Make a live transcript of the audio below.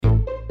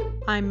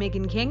I'm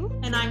Megan King.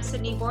 And I'm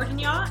Sydney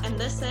Bourdignon, and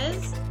this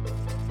is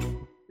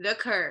The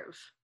Curve.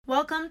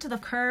 Welcome to The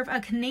Curve,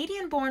 a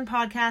Canadian-born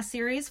podcast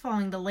series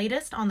following the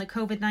latest on the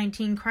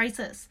COVID-19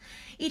 crisis.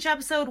 Each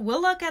episode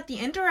will look at the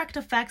indirect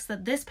effects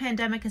that this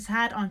pandemic has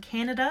had on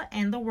Canada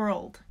and the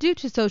world. Due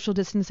to social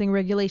distancing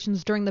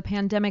regulations during the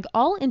pandemic,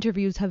 all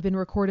interviews have been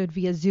recorded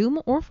via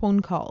Zoom or phone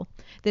call.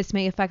 This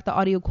may affect the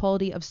audio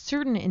quality of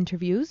certain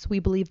interviews. We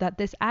believe that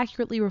this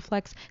accurately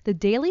reflects the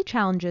daily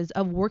challenges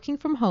of working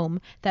from home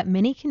that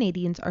many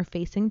Canadians are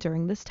facing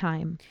during this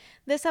time.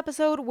 This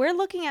episode, we're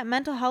looking at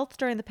mental health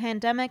during the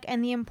pandemic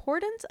and the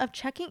importance of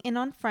checking in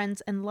on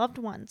friends and loved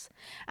ones.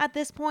 At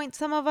this point,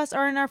 some of us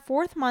are in our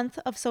fourth month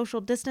of social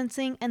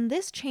distancing, and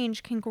this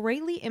change can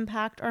greatly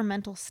impact our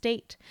mental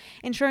state.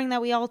 Ensuring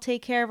that we all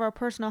take care of our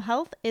personal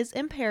health is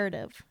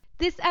imperative.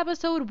 This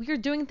episode, we're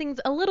doing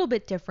things a little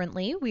bit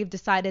differently. We've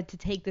decided to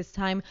take this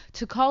time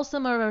to call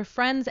some of our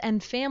friends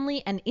and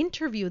family and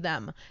interview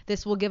them.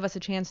 This will give us a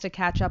chance to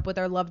catch up with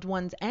our loved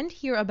ones and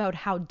hear about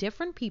how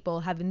different people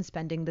have been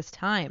spending this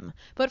time.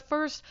 But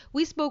first,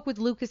 we spoke with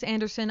Lucas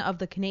Anderson of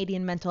the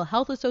Canadian Mental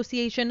Health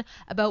Association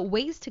about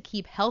ways to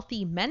keep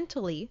healthy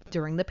mentally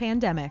during the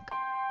pandemic.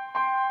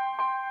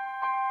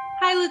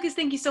 Hi, Lucas.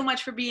 Thank you so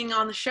much for being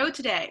on the show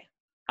today.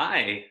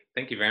 Hi.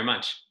 Thank you very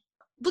much.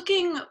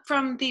 Looking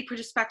from the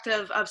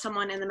perspective of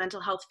someone in the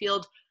mental health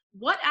field,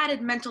 what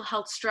added mental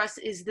health stress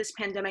is this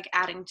pandemic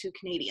adding to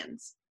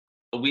Canadians?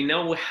 We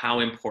know how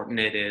important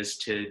it is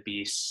to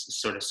be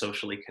sort of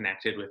socially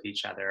connected with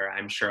each other.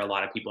 I'm sure a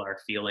lot of people are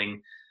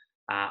feeling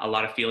a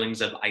lot of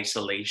feelings of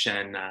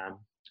isolation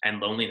and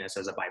loneliness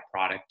as a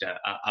byproduct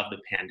of the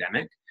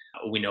pandemic.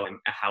 We know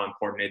how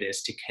important it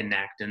is to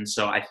connect. And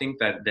so I think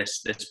that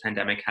this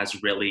pandemic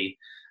has really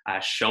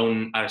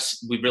shown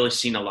us, we've really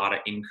seen a lot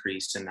of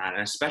increase in that,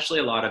 and especially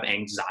a lot of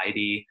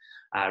anxiety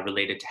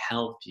related to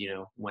health. You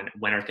know,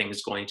 when are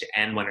things going to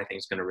end? When are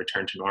things going to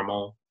return to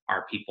normal?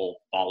 Are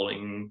people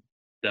following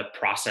the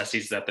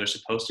processes that they're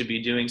supposed to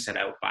be doing set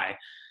out by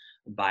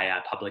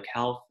public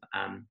health?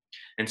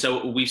 And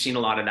so we've seen a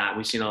lot of that.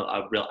 We've seen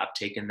a real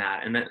uptake in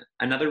that. And then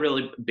another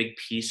really big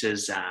piece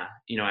is,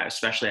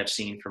 especially I've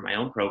seen for my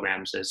own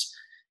programs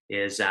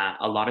is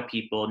a lot of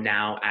people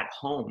now at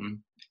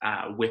home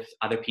with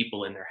other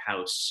people in their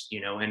house,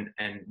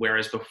 and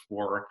whereas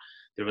before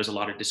there was a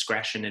lot of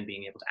discretion in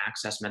being able to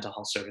access mental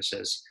health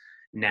services,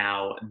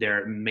 now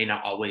there may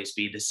not always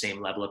be the same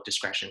level of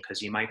discretion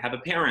because you might have a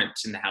parent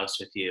in the house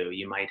with you,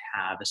 you might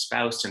have a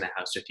spouse in the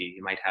house with you,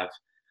 you might have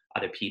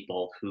other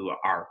people who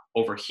are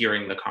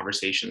overhearing the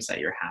conversations that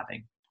you're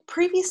having.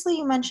 Previously,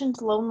 you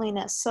mentioned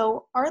loneliness.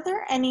 So are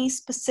there any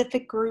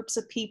specific groups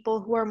of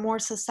people who are more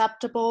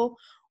susceptible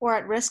or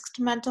at risk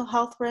to mental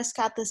health risk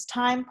at this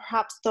time,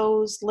 perhaps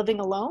those living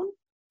alone?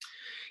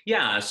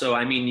 Yeah, so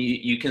I mean,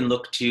 you can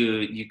look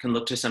to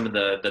some of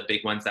the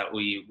big ones that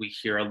we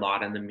hear a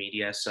lot in the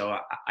media. So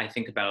I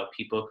think about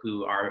people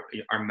who are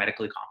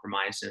medically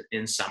compromised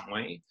in some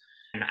way,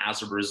 and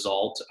as a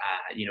result,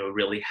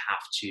 really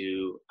have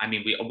to. I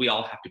mean, we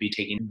all have to be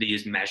taking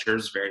these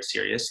measures very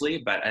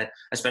seriously, but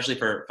especially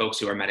for folks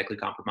who are medically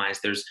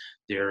compromised,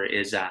 there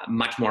is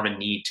much more of a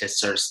need to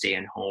sort of stay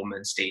in home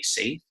and stay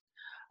safe.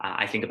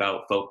 I think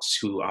about folks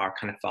who are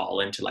kind of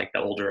fall into like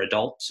the older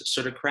adult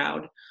sort of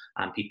crowd,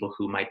 people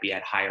who might be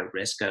at higher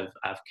risk of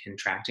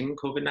contracting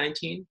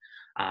COVID-19,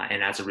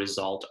 and as a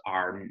result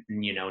are,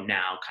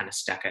 now kind of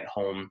stuck at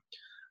home.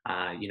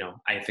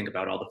 I think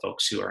about all the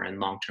folks who are in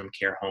long-term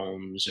care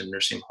homes or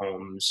nursing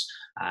homes,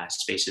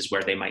 spaces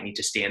where they might need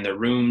to stay in their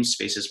rooms,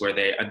 spaces where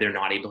they're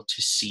not able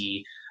to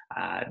see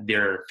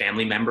their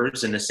family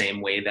members in the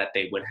same way that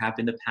they would have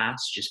in the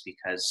past, just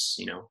because,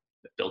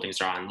 the buildings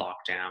are on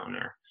lockdown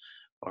or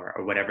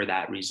whatever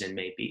that reason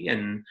may be.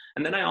 And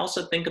then I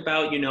also think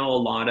about, a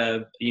lot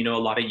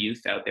of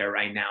youth out there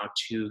right now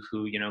too,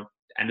 who,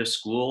 end of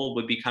school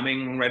would be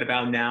coming right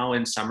about now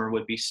and summer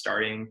would be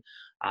starting.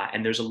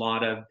 And there's a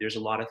lot of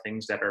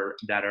things that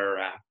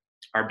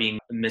are being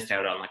missed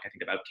out on. Like I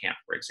think about camp,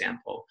 for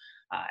example,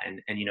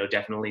 and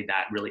definitely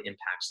that really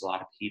impacts a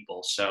lot of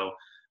people. So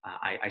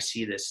I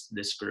see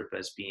this group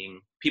as being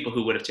people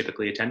who would have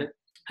typically attended.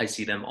 I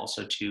see them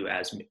also too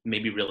as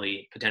maybe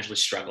really potentially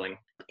struggling.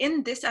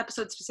 In this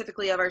episode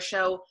specifically of our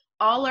show,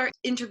 all our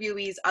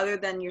interviewees other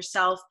than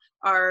yourself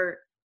are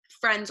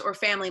friends or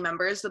family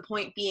members, the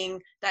point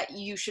being that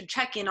you should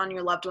check in on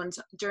your loved ones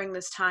during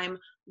this time.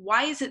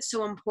 Why is it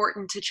so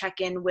important to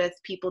check in with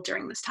people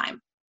during this time?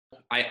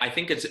 I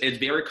think it's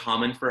very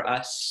common for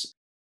us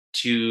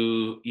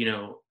to,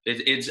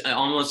 it's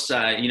almost,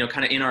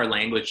 kind of in our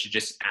language to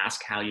just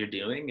ask how you're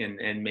doing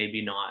and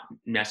maybe not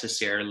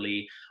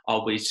necessarily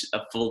always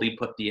fully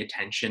put the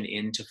attention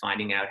into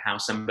finding out how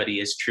somebody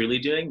is truly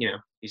doing.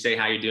 You say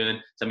how you're doing,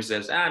 somebody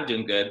says, I'm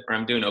doing good or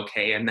I'm doing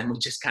okay, and then we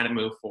just kind of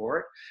move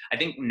forward. I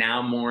think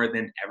now more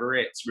than ever,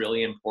 it's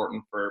really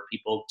important for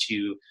people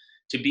to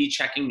be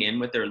checking in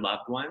with their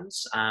loved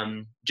ones,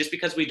 just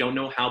because we don't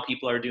know how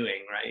people are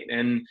doing, right?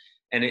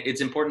 And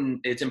it's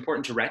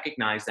important to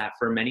recognize that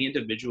for many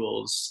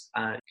individuals,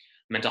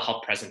 mental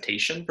health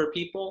presentation for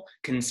people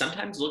can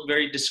sometimes look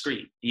very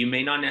discreet. You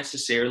may not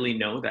necessarily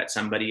know that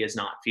somebody is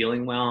not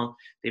feeling well.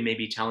 They may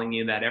be telling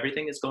you that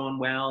everything is going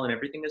well and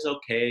everything is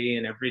okay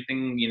and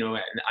everything,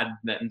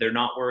 and they're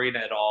not worried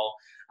at all.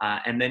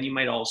 And then you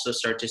might also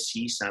start to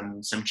see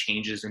some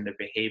changes in their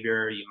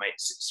behavior. You might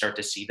start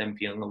to see them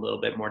feeling a little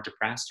bit more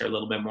depressed or a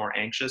little bit more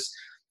anxious.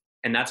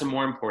 And that's a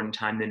more important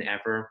time than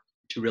ever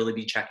to really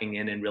be checking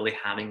in and really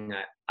having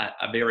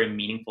a very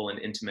meaningful and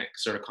intimate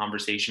sort of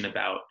conversation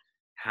about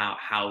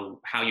how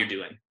you're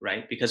doing,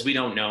 right? Because we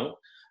don't know.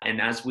 And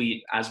as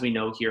we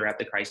know here at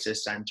the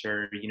Crisis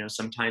Center,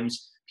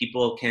 sometimes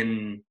people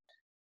can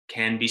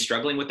be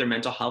struggling with their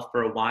mental health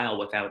for a while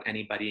without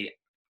anybody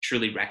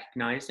truly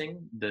recognizing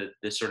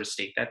the sort of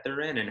state that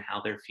they're in and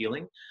how they're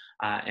feeling.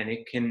 And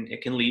it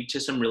can lead to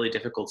some really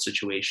difficult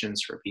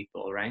situations for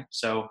people, right?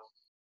 So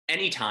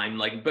anytime,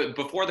 like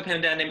before the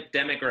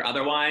pandemic or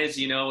otherwise,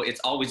 it's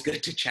always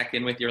good to check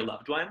in with your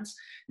loved ones.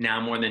 Now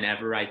more than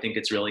ever, I think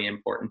it's really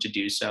important to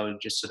do so,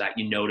 just so that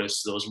you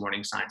notice those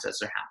warning signs as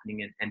they're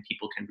happening, and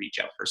people can reach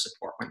out for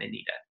support when they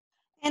need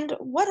it. And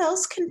what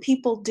else can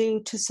people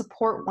do to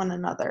support one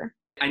another?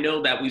 I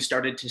know that we've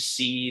started to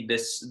see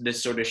this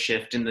sort of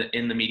shift in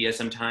the media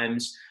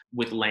sometimes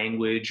with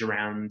language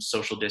around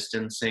social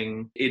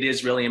distancing. It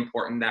is really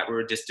important that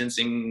we're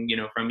distancing,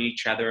 from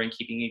each other and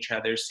keeping each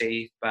other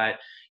safe, but,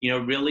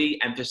 really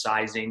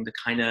emphasizing the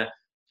kind of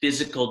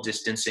physical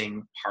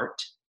distancing part.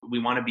 We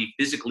want to be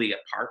physically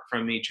apart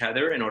from each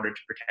other in order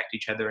to protect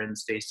each other and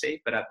stay safe,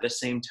 but at the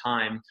same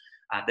time,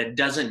 that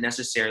doesn't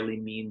necessarily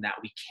mean that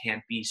we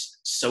can't be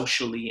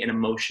socially and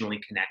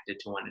emotionally connected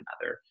to one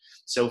another.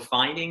 So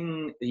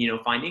finding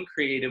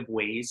creative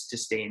ways to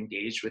stay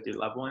engaged with your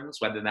loved ones,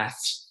 whether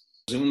that's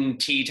Zoom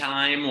tea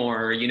time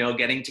or,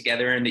 getting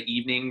together in the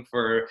evening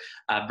for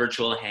a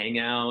virtual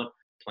hangout,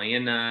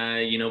 playing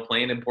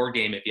a board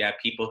game if you have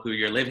people who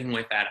you're living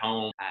with at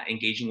home,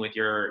 engaging with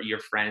your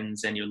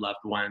friends and your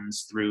loved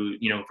ones through,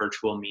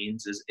 virtual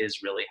means is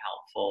really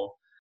helpful.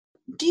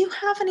 Do you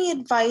have any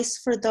advice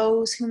for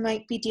those who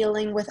might be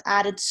dealing with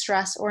added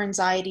stress or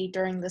anxiety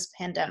during this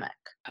pandemic?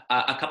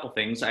 A couple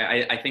things.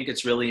 I think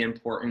it's really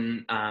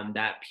important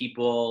that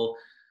people,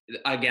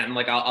 again,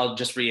 like I'll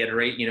just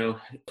reiterate,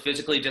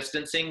 physically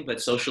distancing,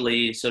 but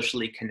socially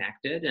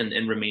connected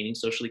and remaining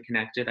socially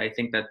connected. I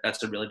think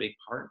that's a really big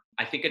part.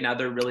 I think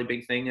another really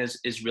big thing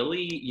is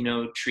really,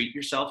 treat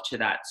yourself to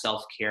that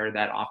self-care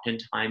that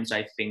oftentimes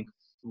I think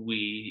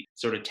we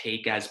sort of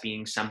take as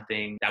being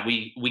something that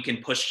we can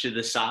push to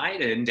the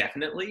side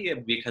indefinitely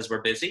because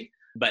we're busy.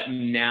 But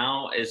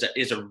now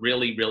is a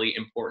really, really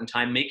important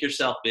time. Make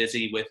yourself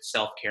busy with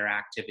self-care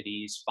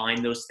activities.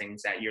 Find those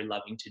things that you're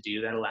loving to do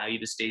that allow you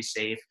to stay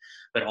safe,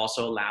 but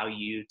also allow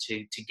you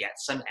to get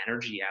some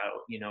energy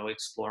out,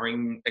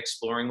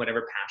 exploring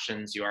whatever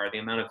passions you are. The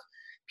amount of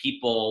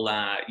people,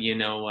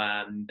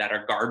 that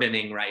are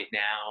gardening right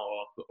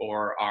now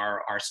or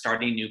are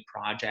starting new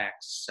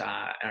projects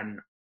and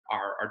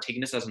are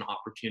taking this as an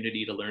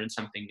opportunity to learn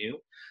something new.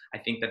 I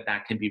think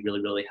that can be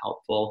really, really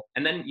helpful.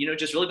 And then,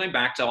 just really going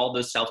back to all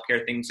those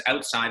self-care things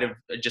outside of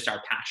just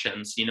our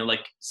passions,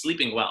 like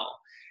sleeping well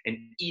and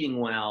eating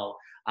well,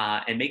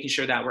 and making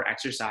sure that we're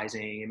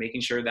exercising and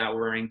making sure that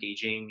we're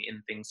engaging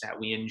in things that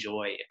we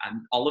enjoy.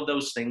 All of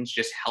those things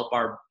just help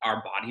our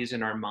bodies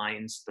and our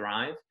minds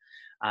thrive.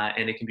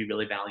 And it can be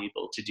really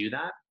valuable to do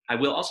that. I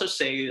will also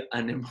say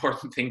an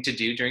important thing to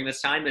do during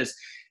this time is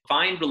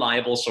find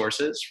reliable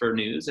sources for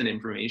news and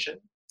information.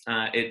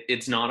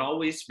 It's not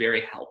always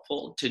very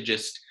helpful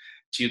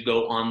to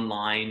go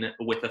online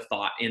with a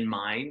thought in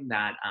mind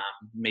that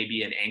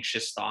maybe an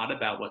anxious thought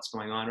about what's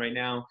going on right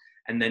now,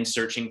 and then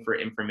searching for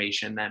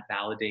information that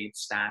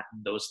validates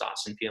those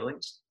thoughts and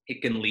feelings.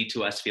 It can lead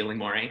to us feeling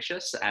more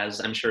anxious, as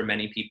I'm sure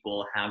many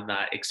people have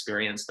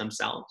experienced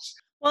themselves.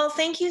 Well,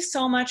 thank you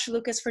so much,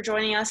 Lucas, for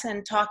joining us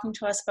and talking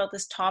to us about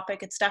this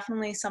topic. It's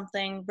definitely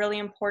something really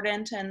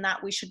important and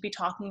that we should be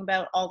talking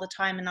about all the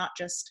time and not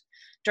just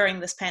during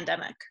this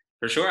pandemic.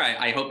 For sure.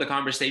 I hope the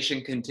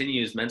conversation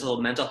continues.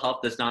 Mental health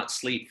does not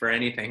sleep for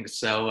anything.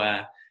 So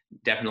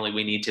definitely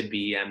we need to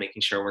be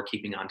making sure we're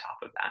keeping on top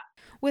of that.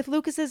 With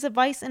Lucas's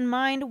advice in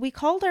mind, we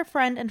called our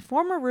friend and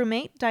former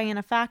roommate,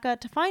 Diana Faca,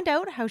 to find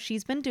out how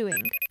she's been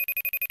doing.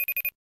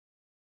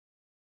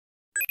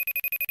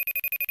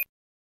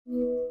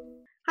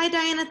 Hi,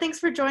 Diana. Thanks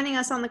for joining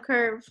us on The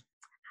Curve.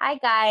 Hi,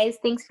 guys.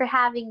 Thanks for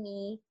having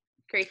me.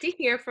 Great to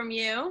hear from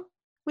you.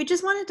 We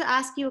just wanted to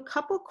ask you a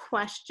couple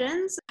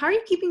questions. How are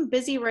you keeping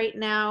busy right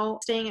now,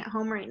 staying at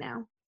home right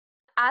now?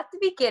 At the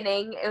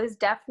beginning, it was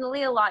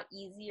definitely a lot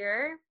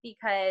easier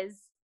because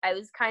I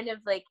was kind of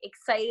like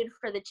excited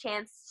for the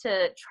chance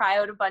to try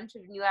out a bunch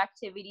of new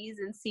activities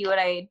and see what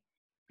I'd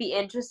be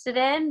interested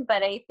in.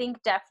 But I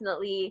think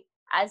definitely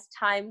as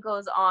time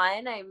goes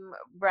on, I'm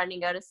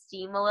running out of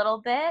steam a little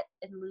bit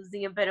and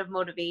losing a bit of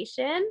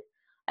motivation.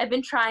 I've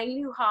been trying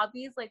new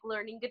hobbies like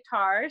learning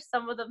guitar.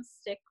 Some of them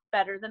stick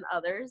better than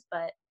others,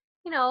 but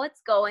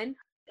it's going.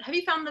 Have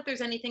you found that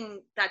there's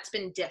anything that's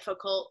been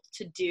difficult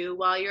to do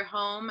while you're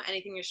home?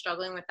 Anything you're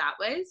struggling with that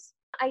ways?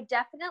 I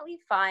definitely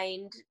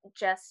find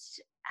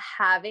just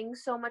having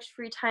so much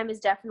free time is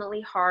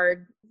definitely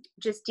hard,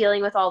 just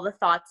dealing with all the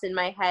thoughts in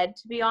my head,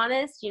 to be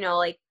honest.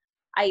 Like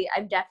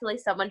I'm definitely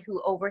someone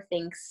who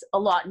overthinks a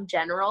lot in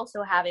general,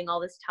 so having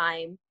all this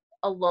time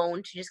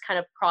alone to just kind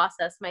of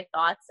process my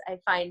thoughts, I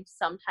find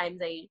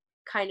sometimes I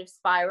kind of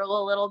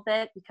spiral a little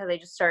bit because I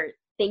just start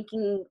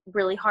thinking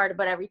really hard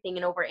about everything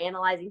and over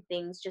analyzing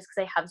things just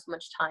because I have so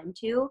much time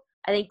to.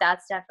 I think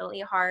that's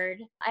definitely hard.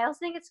 I also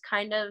think it's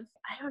kind of,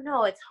 I don't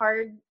know, it's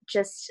hard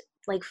just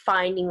like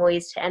finding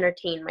ways to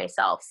entertain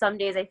myself. Some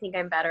days I think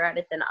I'm better at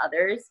it than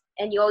others,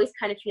 and you always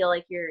kind of feel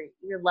like you're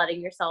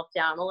letting yourself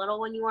down a little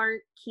when you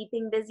aren't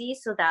keeping busy,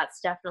 so that's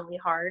definitely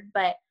hard.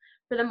 But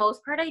for the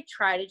most part, I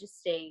try to just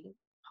stay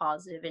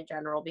positive in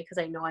general because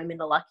I know I'm in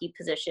a lucky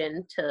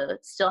position to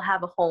still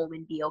have a home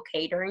and be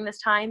okay during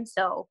this time.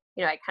 So,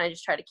 I kind of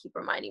just try to keep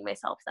reminding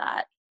myself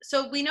that.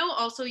 So we know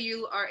also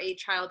you are a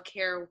child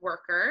care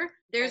worker.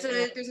 There's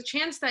a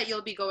chance that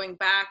you'll be going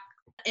back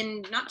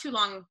in not too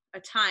long a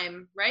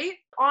time, right?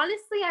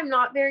 Honestly, I'm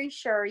not very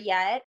sure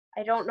yet.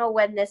 I don't know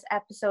when this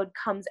episode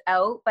comes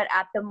out, but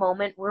at the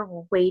moment we're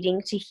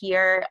waiting to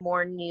hear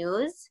more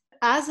news.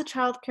 As a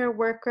childcare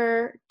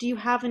worker, do you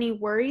have any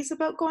worries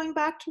about going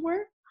back to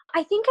work?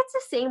 I think it's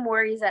the same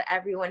worries that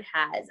everyone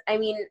has. I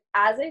mean,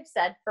 as I've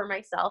said for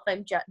myself,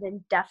 I'm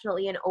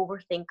definitely an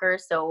overthinker,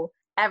 so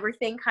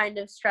everything kind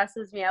of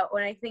stresses me out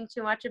when I think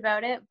too much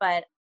about it.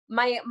 But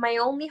my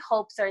only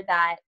hopes are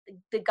that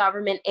the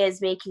government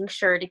is making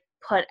sure to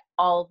put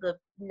all the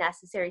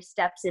necessary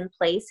steps in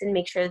place and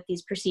make sure that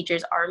these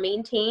procedures are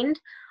maintained.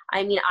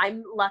 I mean,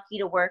 I'm lucky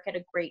to work at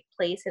a great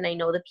place, and I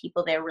know the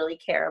people there really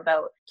care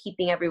about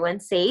keeping everyone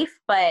safe,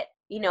 but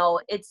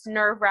it's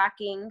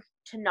nerve-wracking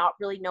to not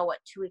really know what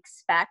to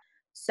expect.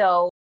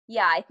 So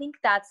yeah, I think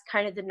that's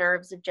kind of the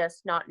nerves of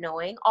just not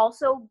knowing.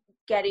 Also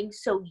getting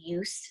so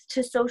used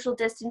to social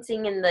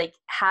distancing and like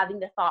having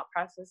the thought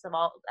process of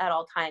at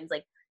all times,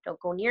 like don't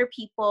go near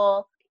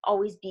people,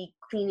 always be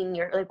cleaning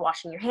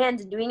washing your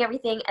hands and doing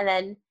everything, and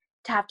then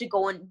to have to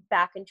go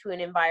back into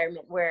an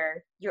environment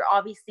where you're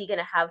obviously going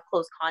to have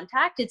close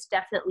contact, it's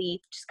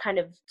definitely just kind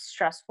of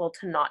stressful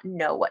to not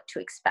know what to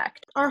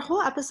expect. Our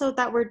whole episode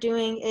that we're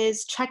doing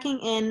is checking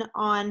in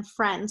on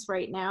friends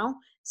right now.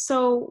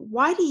 So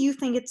why do you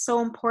think it's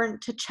so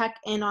important to check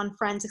in on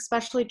friends,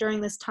 especially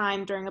during this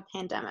time, during a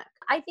pandemic?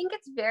 I think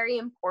it's very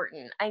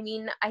important. I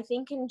mean, I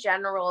think in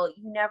general,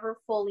 you never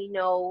fully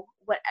know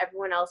what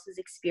everyone else is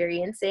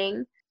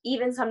experiencing.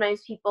 Even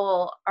sometimes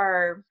people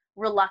are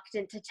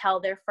reluctant to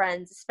tell their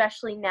friends,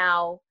 especially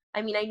now.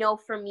 I mean, I know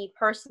for me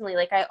personally,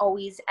 like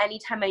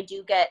anytime I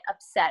do get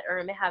upset or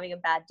I'm having a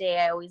bad day,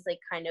 I always like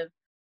kind of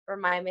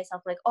remind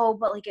myself like, oh,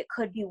 but like it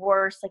could be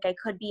worse. Like I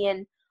could be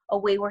in a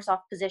way worse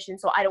off position,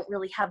 so I don't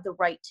really have the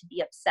right to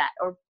be upset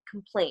or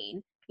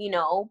complain,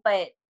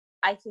 But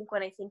I think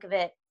when I think of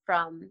it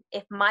from,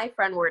 if my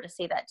friend were to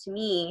say that to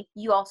me,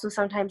 you also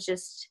sometimes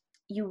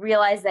you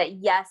realize that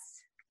yes,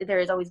 there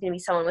is always going to be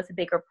someone with a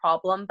bigger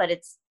problem, but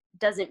it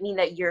doesn't mean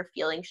that your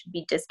feelings should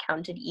be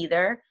discounted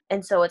either.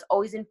 And so it's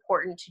always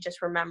important to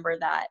just remember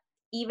that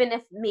even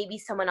if maybe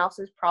someone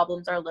else's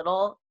problems are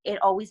little, it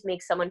always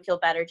makes someone feel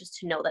better just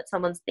to know that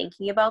someone's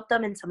thinking about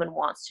them and someone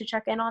wants to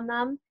check in on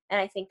them.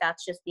 And I think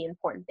that's just the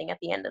important thing at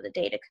the end of the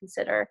day to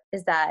consider,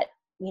 is that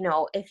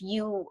if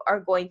you are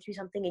going through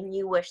something and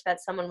you wish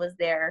that someone was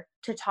there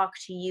to talk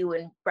to you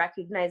and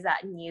recognize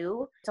that in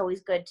you, it's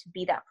always good to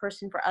be that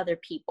person for other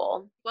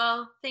people.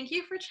 Well, thank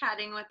you for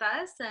chatting with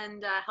us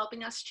and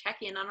helping us check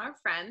in on our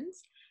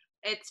friends.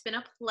 It's been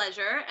a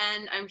pleasure,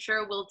 and I'm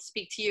sure we'll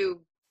speak to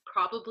you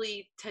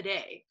probably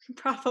today.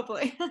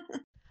 Probably.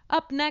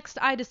 Up next,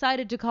 I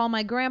decided to call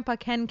my grandpa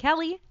Ken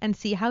Kelly and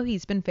see how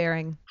he's been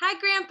faring. Hi,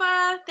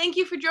 Grandpa. Thank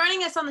you for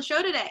joining us on the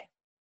show today.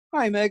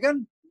 Hi,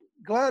 Megan.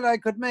 Glad I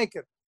could make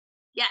it.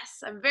 Yes,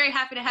 I'm very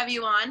happy to have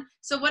you on.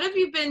 So what have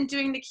you been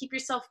doing to keep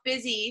yourself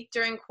busy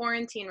during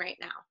quarantine right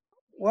now?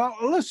 Well,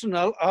 listen,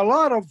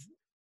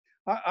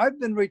 I've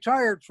been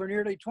retired for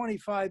nearly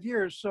 25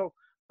 years, so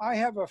I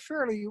have a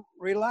fairly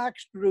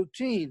relaxed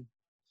routine.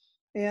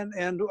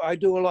 And I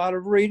do a lot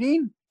of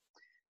reading.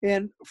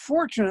 And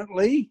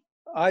fortunately,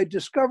 I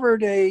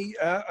discovered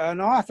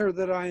an author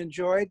that I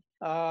enjoyed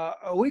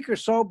a week or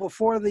so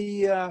before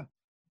the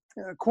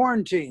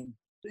quarantine.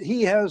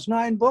 He has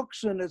 9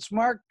 books, and it's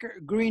Mark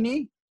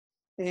Greaney,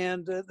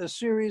 and the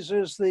series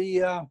is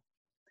the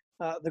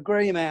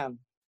Gray Man.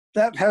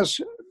 That has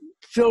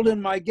filled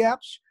in my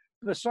gaps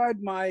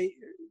beside my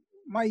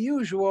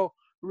usual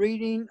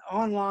reading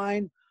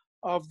online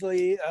of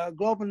the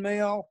Globe and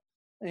Mail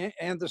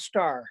and the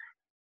Star.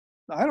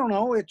 I don't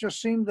know, it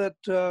just seemed that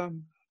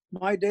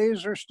my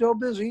days are still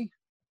busy.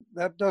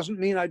 That doesn't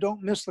mean I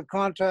don't miss the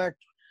contact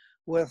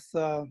with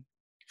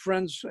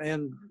friends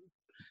and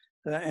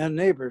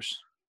neighbors.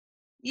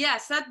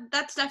 Yes,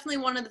 that's definitely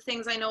one of the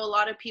things I know a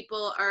lot of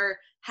people are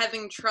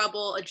having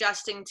trouble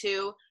adjusting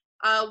to.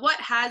 What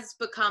has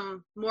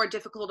become more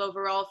difficult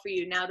overall for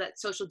you now that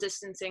social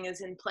distancing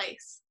is in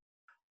place?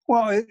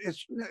 Well,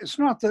 it's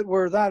not that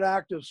we're that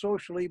active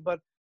socially, but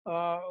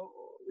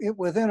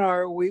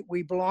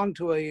we belong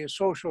to a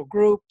social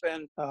group,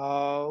 and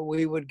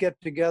we would get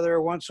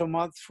together once a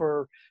month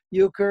for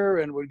euchre,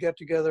 and would get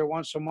together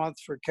once a month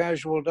for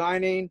casual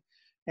dining,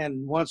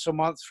 and once a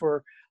month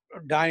for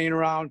dining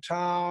around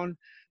town,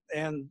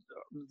 and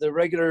the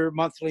regular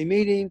monthly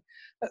meeting.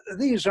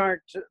 These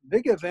aren't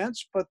big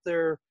events, but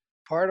they're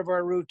part of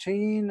our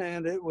routine,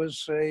 and it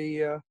was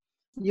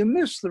you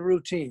miss the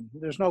routine,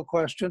 there's no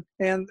question.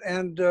 And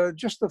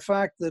just the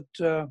fact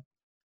that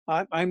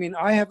I mean,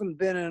 I haven't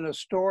been in a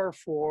store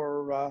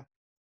for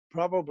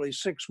probably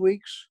 6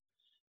 weeks,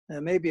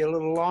 maybe a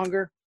little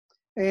longer.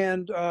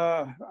 And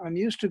I'm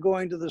used to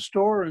going to the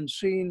store and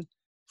seeing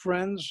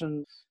friends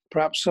and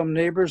perhaps some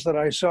neighbors that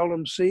I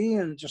seldom see,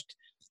 and just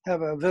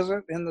have a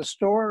visit in the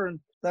store. And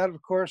that,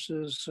 of course,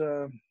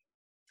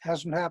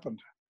 hasn't happened.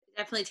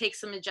 Definitely takes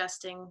some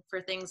adjusting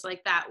for things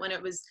like that when it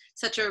was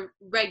such a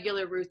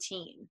regular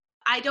routine.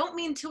 I don't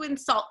mean to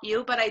insult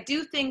you, but I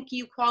do think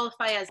you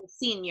qualify as a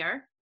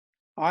senior.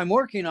 I'm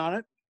working on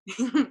it.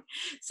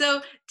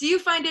 So do you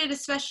find it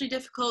especially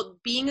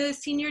difficult being a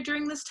senior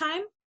during this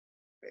time?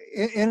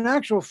 In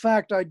actual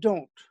fact, I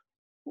don't.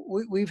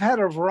 We've had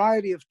a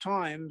variety of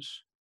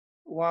times.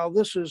 While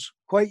this is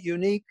quite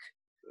unique,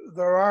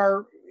 there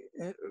are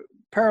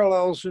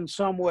parallels in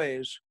some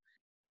ways.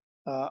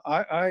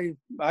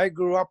 I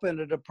grew up in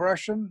a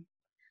depression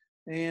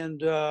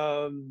and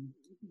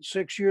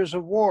 6 years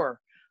of war.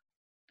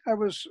 I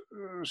was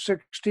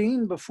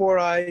 16 before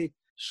I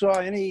saw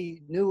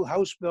any new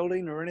house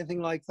building or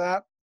anything like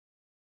that.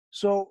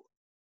 So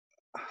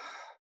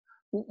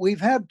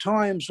we've had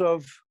times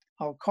of,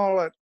 I'll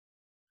call it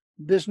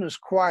business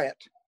quiet,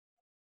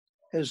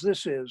 as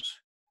this is.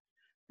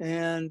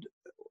 And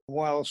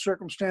while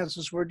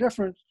circumstances were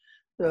different,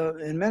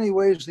 in many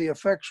ways the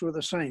effects were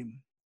the same.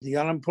 The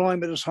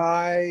unemployment is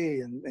high,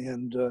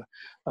 and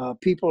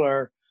people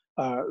are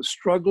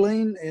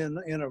struggling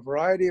in a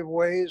variety of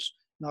ways,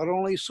 not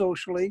only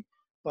socially,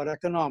 but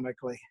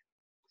economically.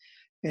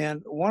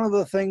 And one of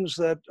the things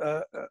that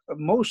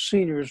most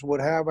seniors would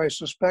have, I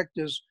suspect,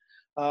 is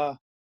I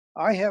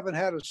haven't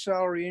had a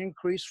salary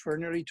increase for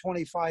nearly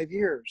 25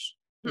 years.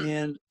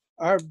 And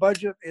our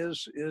budget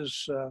is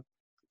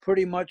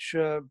pretty much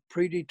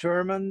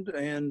predetermined,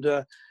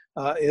 and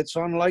it's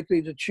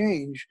unlikely to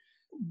change.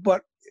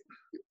 But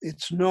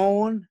it's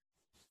known,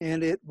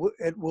 and it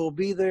will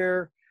be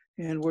there,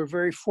 and we're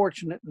very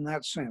fortunate in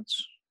that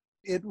sense.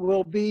 It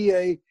will be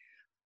a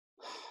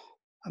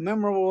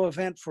memorable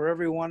event for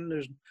everyone.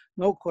 There's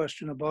no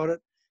question about it.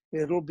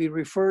 It'll be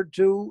referred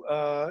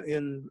to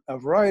in a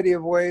variety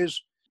of ways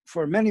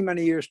for many,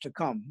 many years to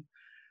come.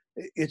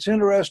 It's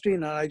interesting,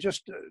 and I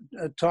just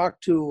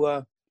talked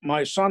to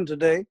my son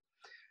today,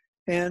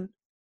 and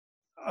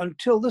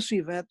until this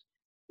event,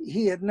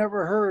 he had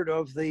never heard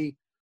of the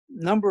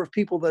number of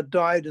people that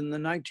died in the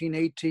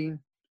 1918,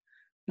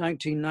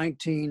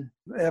 1919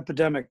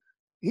 epidemic.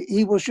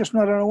 He was just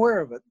not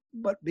unaware of it.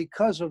 But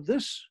because of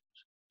this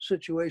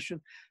situation,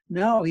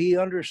 now he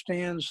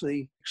understands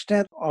the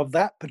extent of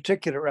that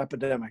particular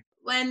epidemic.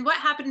 And what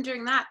happened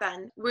during that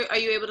then? Are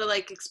you able to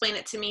explain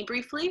it to me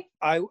briefly?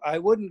 I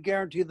wouldn't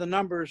guarantee the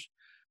numbers,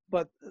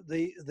 but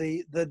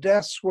the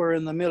deaths were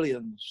in the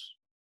millions.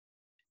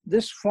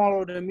 This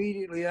followed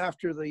immediately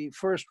after the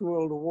First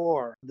World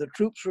War. The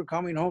troops were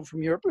coming home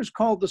from Europe. It was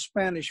called the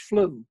Spanish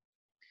flu.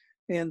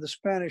 And the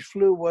Spanish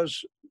flu was,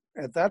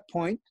 at that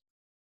point,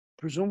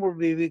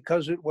 presumably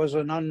because it was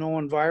an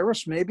unknown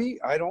virus, maybe,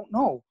 I don't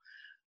know.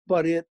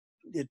 But it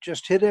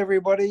just hit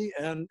everybody,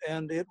 and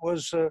it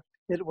was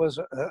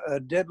a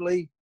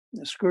deadly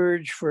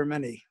scourge for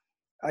many.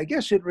 I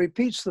guess it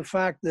repeats the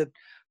fact that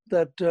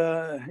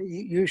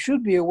you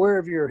should be aware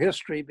of your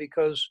history,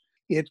 because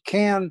it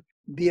can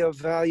be of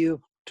value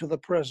to the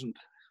present.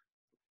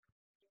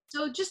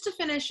 So just to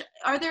finish,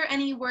 are there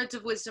any words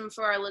of wisdom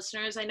for our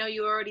listeners? I know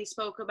you already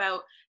spoke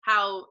about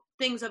how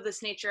things of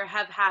this nature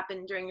have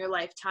happened during your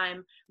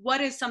lifetime.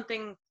 What is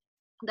something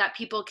that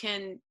people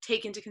can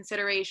take into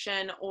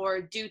consideration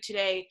or do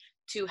today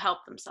to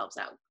help themselves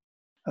out?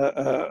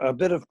 A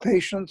bit of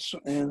patience,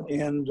 and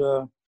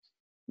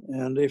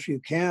if you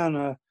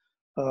can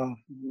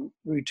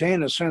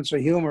retain a sense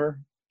of humor,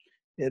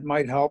 it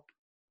might help.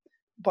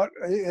 But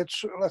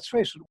let's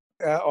face it,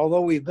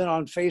 although we've been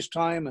on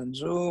FaceTime and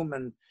Zoom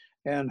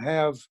and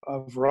have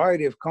a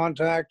variety of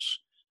contacts,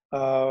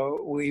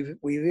 we've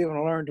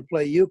even learned to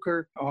play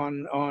euchre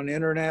on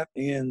internet,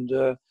 and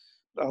a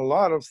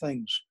lot of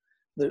things.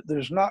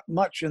 There's not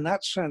much in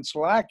that sense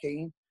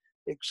lacking,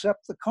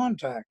 except the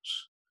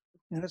contacts.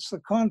 And it's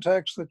the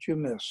contacts that you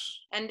miss.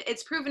 And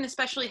it's proven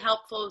especially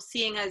helpful,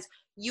 seeing as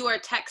you are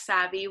tech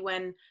savvy,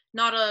 when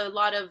not a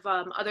lot of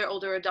other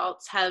older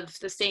adults have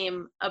the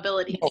same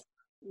abilities. No,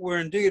 we're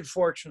indeed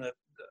fortunate,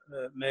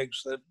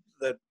 Megs,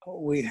 that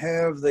we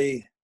have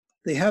the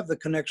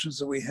connections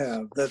that we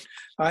have, that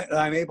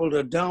I'm able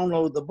to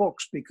download the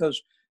books,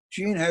 because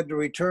Jean had to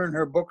return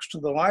her books to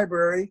the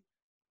library,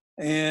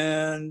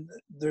 and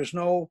there's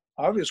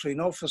obviously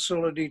no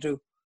facility to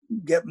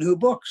get new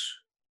books.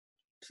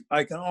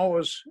 I can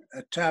always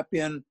tap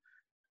in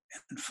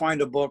and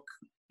find a book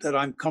that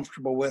I'm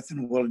comfortable with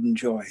and will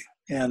enjoy.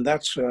 And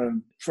that's,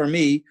 for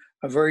me,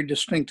 a very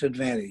distinct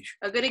advantage.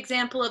 A good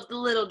example of the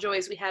little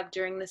joys we have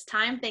during this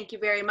time. Thank you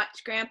very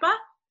much, Grandpa.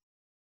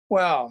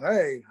 Well,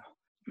 hey,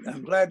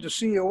 I'm glad to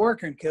see you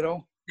working,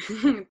 kiddo.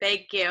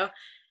 Thank you.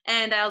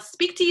 And I'll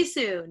speak to you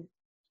soon.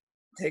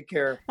 Take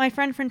care. My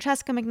friend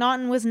Francesca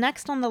McNaughton was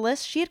next on the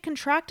list. She had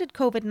contracted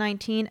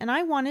COVID-19, and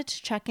I wanted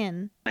to check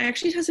in. I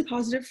actually tested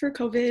positive for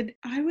COVID.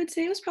 I would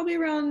say it was probably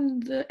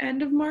around the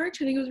end of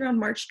March. I think it was around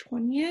March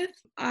 20th.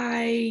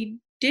 I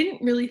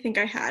didn't really think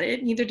I had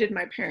it. Neither did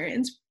my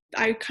parents.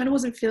 I kind of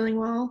wasn't feeling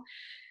well.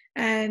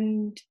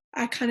 And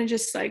I kind of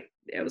just I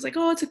was like,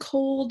 oh, it's a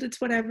cold,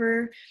 it's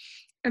whatever.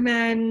 And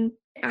then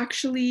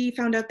actually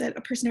found out that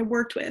a person I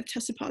worked with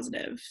tested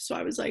positive. So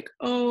I was like,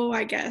 oh,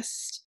 I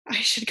guess I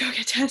should go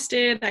get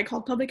tested. I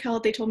called public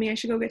health. They told me I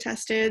should go get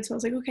tested. So I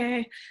was like,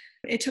 okay.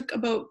 It took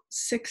about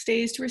 6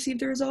 days to receive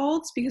the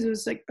results because it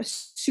was like a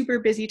super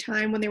busy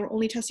time when they were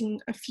only testing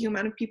a few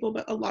amount of people,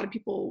 but a lot of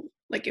people,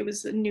 it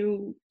was a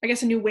new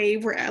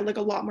wave where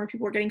a lot more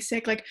people were getting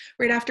sick,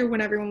 right after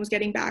when everyone was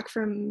getting back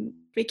from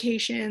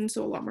vacation.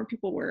 So a lot more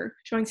people were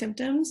showing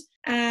symptoms.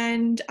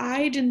 And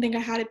I didn't think I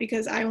had it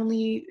because I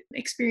only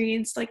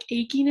experienced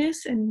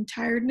achiness and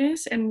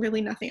tiredness and really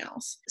nothing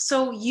else.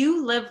 So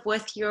you live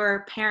with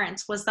your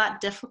parents. Was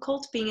that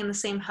difficult being in the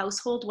same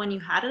household when you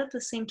had it at the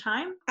same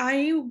time?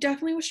 I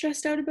definitely was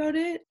stressed out about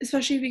it,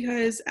 especially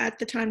because at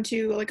the time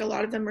too, a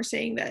lot of them were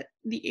saying that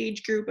the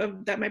age group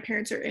that my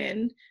parents are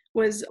in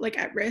was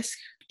at risk,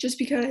 just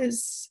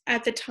because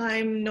at the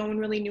time no one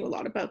really knew a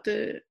lot about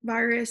the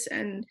virus,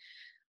 and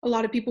a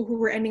lot of people who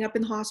were ending up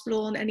in the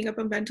hospital and ending up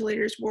on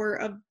ventilators were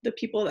of the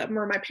people that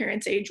were my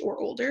parents' age or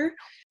older.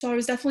 So I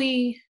was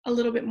definitely a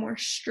little bit more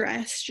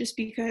stressed just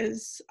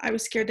because I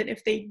was scared that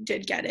if they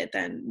did get it,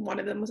 then one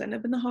of them was end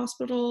up in the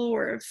hospital,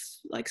 or if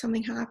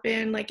something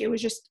happened. It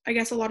was just, I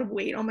guess, a lot of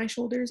weight on my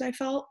shoulders, I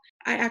felt.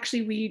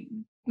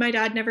 My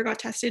dad never got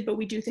tested, but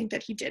we do think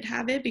that he did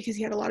have it because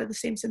he had a lot of the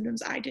same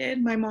symptoms I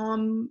did. My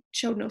mom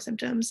showed no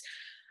symptoms,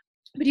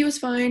 but he was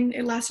fine.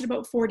 It lasted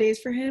about 4 days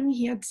for him.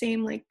 He had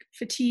same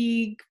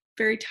fatigue,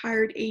 very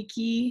tired,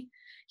 achy.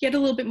 He had a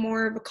little bit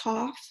more of a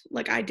cough,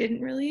 I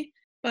didn't really.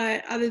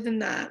 But other than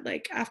that,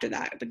 after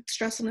that, the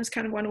stressfulness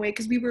kind of went away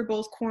because we were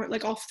both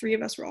all three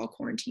of us were all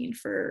quarantined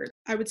for,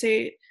 I would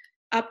say,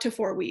 up to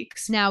 4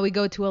 weeks. Now we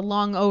go to a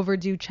long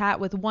overdue chat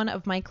with one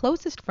of my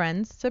closest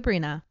friends,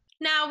 Sabrina.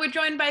 Now we're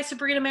joined by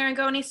Sabrina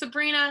Marangoni.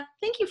 Sabrina,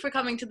 thank you for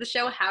coming to the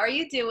show. How are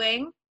you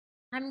doing?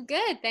 I'm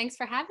good. Thanks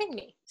for having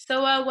me.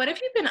 So what have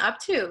you been up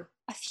to?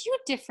 A few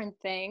different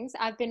things.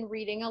 I've been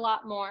reading a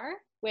lot more,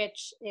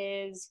 which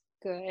is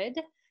good.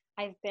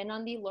 I've been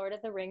on the Lord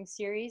of the Rings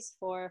series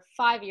for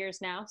 5 years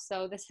now,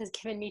 so this has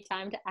given me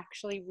time to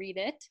actually read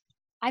it.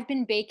 I've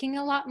been baking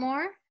a lot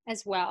more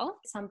as well,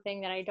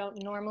 something that I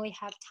don't normally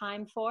have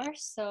time for.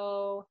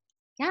 So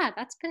yeah,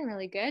 that's been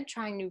really good.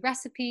 Trying new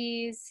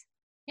recipes.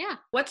 Yeah.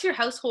 What's your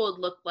household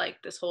look like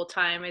this whole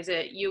time? Is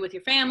it you with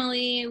your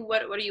family?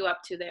 What are you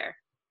up to there?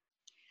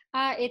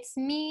 It's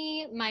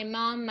me, my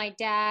mom, my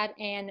dad,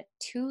 and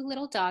 2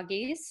 little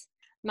doggies.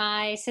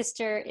 My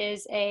sister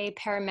is a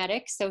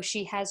paramedic, so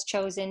she has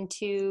chosen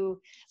to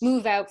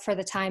move out for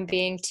the time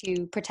being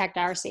to protect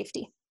our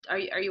safety. Are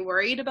you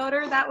worried about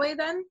her that way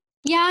then?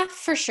 Yeah,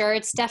 for sure.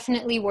 It's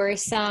definitely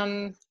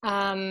worrisome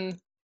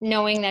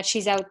knowing that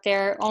she's out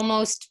there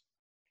almost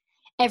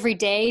every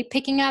day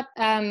picking up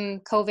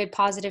COVID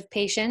positive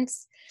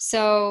patients.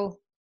 So,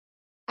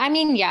 I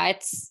mean, yeah,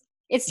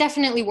 it's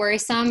definitely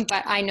worrisome,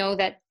 but I know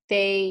that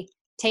they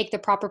take the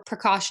proper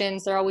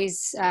precautions. They're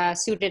always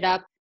suited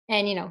up,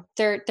 and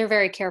they're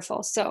very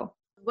careful. So,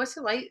 what's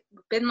it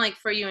been like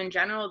for you in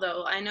general,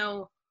 though? I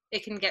know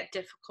it can get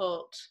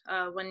difficult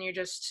when you're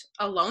just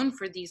alone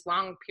for these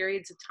long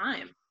periods of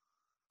time.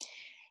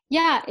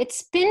 Yeah,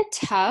 it's been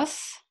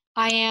tough.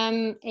 I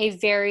am a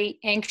very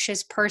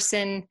anxious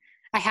person.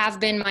 I have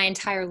been my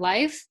entire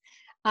life.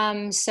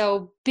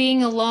 So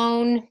being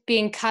alone,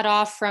 being cut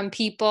off from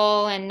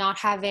people and not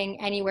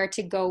having anywhere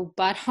to go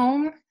but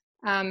home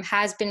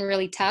has been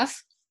really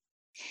tough.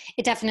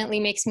 It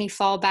definitely makes me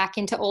fall back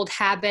into old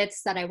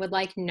habits that I would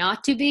like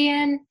not to be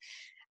in,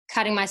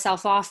 cutting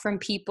myself off from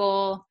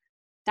people,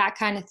 that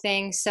kind of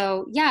thing.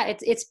 So yeah,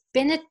 it's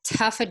been a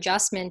tough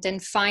adjustment,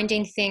 and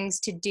finding things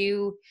to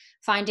do,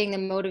 finding the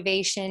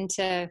motivation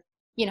to,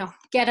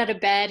 get out of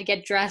bed,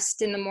 get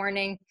dressed in the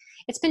morning.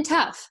 It's been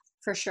tough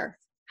for sure.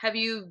 Have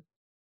you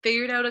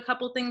figured out a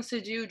couple things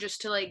to do just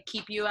to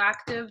keep you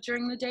active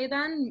during the day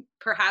then?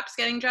 Perhaps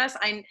getting dressed?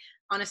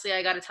 Honestly,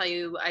 I got to tell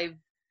you, I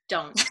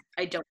don't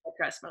get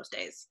dressed most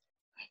days.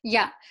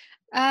 Yeah.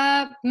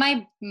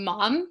 My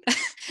mom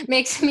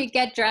makes me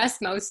get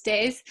dressed most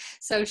days,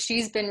 so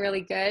she's been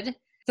really good.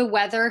 The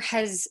weather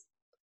has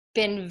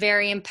been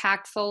very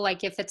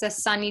impactful. If it's a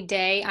sunny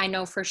day, I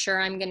know for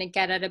sure I'm going to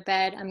get out of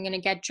bed, I'm going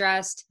to get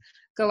dressed,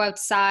 go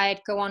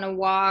outside, go on a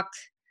walk.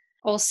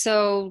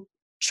 Also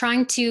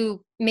trying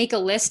to make a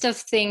list of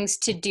things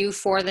to do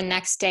for the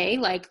next day.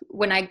 Like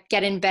when I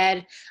get in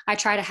bed, I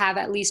try to have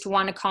at least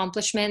one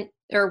accomplishment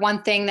or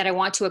one thing that I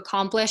want to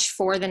accomplish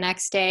for the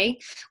next day,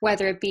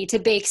 whether it be to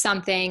bake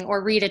something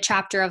or read a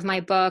chapter of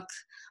my book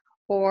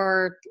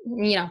or,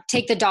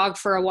 take the dog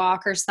for a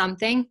walk or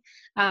something.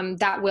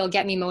 That will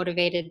get me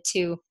motivated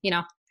to,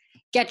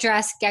 get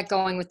dressed, get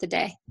going with the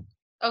day.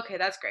 Okay,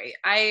 that's great.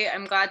 I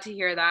am glad to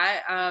hear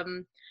that.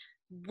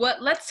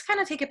 Let's kind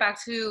of take it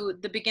back to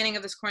the beginning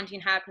of this quarantine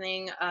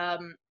happening.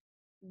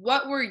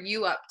 What were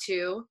you up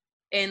to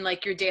in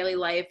like your daily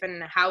life,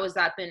 and how has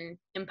that been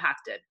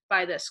impacted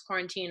by this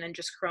quarantine and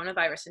just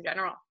coronavirus in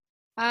general?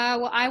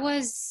 Well, I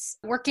was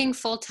working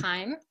full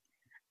time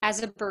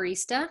as a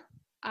barista.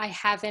 I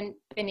haven't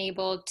been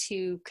able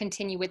to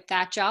continue with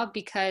that job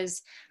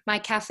because my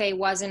cafe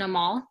was in a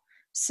mall.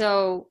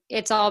 So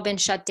it's all been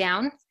shut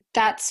down.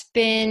 That's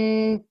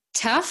been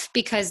tough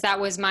because that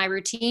was my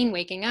routine,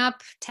 waking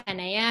up 10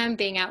 a.m.,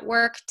 being at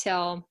work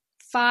till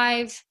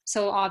 5.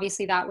 So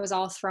obviously that was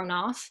all thrown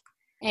off.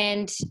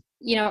 And,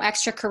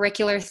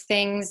 extracurricular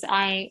things,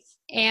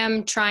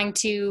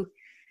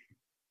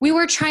 we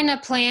were trying to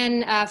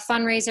plan a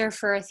fundraiser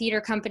for a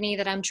theater company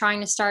that I'm trying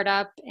to start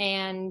up.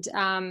 And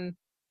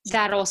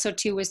that also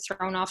too was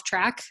thrown off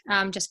track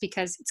just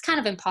because it's kind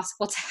of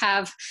impossible to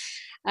have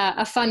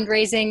a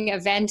fundraising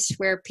event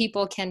where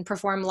people can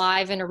perform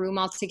live in a room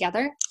all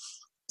together.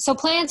 So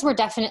plans were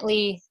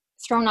definitely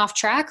thrown off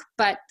track,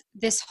 but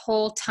this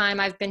whole time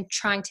I've been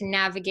trying to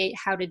navigate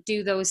how to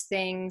do those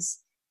things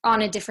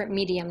on a different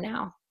medium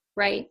now,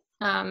 right?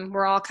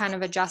 We're all kind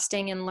of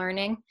adjusting and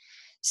learning.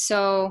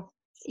 So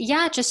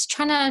yeah, just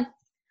trying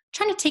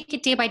to take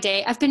it day by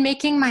day. I've been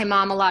making my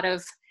mom a lot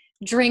of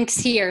drinks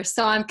here,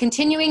 so I'm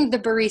continuing the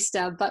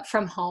barista, but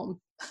from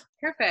home.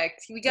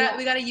 Perfect. We got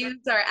to use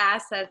our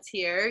assets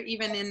here,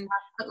 even in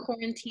a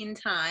quarantine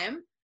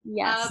time.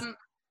 Yes.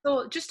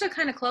 So just to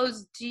kind of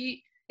close,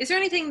 is there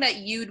anything that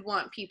you'd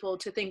want people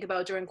to think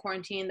about during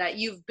quarantine that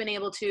you've been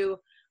able to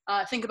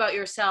think about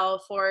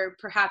yourself, or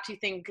perhaps you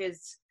think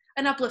is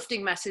an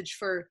uplifting message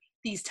for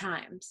these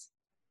times?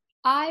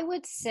 I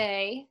would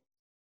say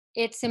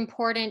it's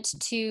important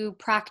to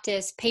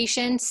practice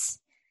patience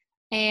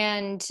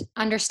and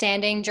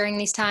understanding during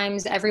these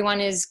times.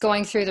 Everyone is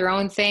going through their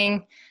own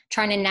thing,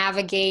 trying to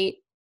navigate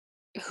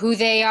who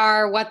they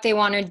are, what they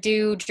want to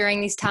do during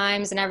these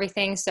times and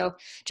everything. So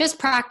just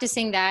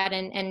practicing that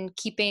and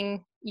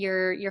keeping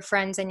your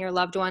friends and your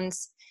loved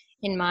ones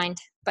in mind,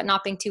 but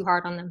not being too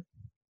hard on them.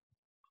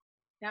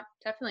 Yeah,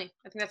 definitely.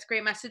 I think that's a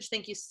great message.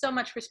 Thank you so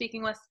much for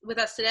speaking with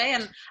us today.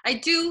 And I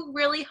do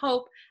really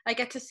hope I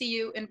get to see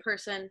you in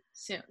person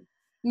soon.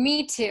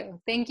 Me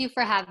too. Thank you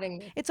for having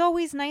me. It's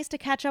always nice to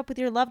catch up with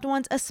your loved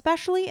ones,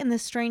 especially in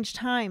this strange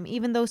time.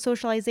 Even though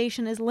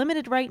socialization is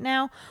limited right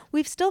now,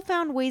 we've still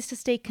found ways to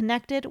stay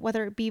connected,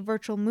 whether it be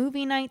virtual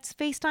movie nights,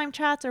 FaceTime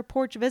chats, or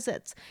porch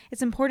visits.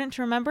 It's important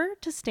to remember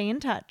to stay in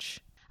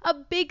touch. A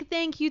big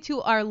thank you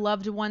to our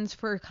loved ones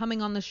for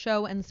coming on the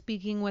show and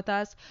speaking with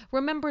us.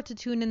 Remember to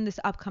tune in this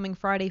upcoming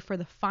Friday for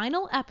the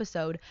final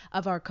episode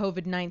of our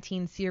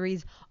COVID-19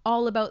 series,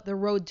 all about the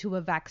road to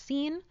a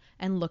vaccine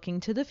and looking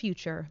to the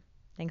future.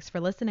 Thanks for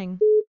listening.